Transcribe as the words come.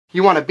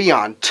You want to be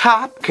on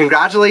top?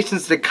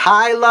 Congratulations to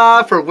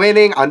Kyla for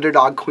winning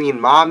Underdog Queen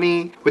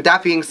Mommy. With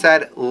that being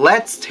said,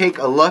 let's take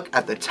a look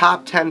at the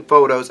top 10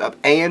 photos of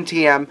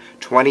ANTM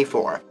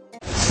 24.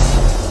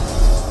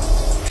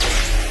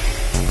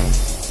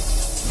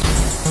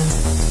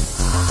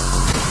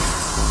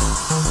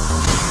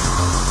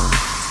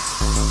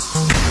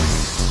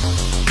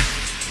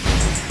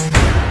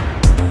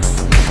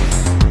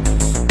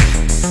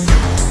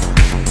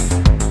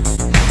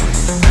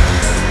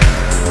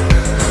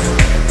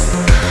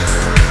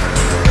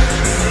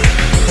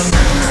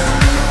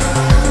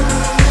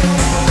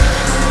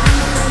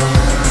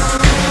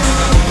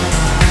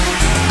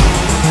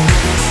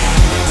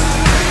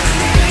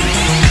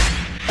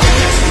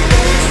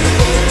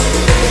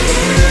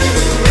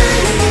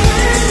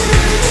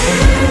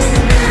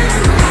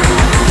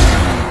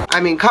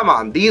 I mean, come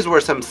on, these were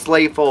some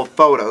slayful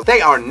photos. They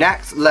are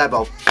next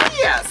level.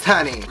 Yes,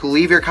 honey.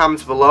 Leave your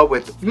comments below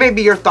with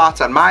maybe your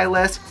thoughts on my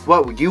list,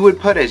 what you would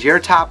put as your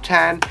top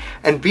 10,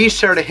 and be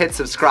sure to hit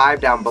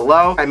subscribe down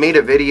below. I made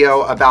a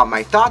video about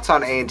my thoughts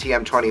on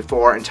ANTM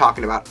 24 and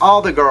talking about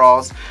all the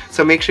girls,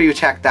 so make sure you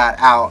check that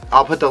out.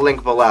 I'll put the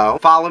link below.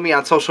 Follow me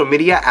on social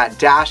media at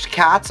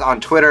DashCats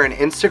on Twitter and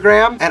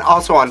Instagram, and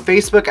also on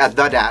Facebook at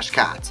The Dash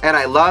Cats. And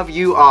I love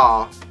you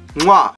all. Mwah.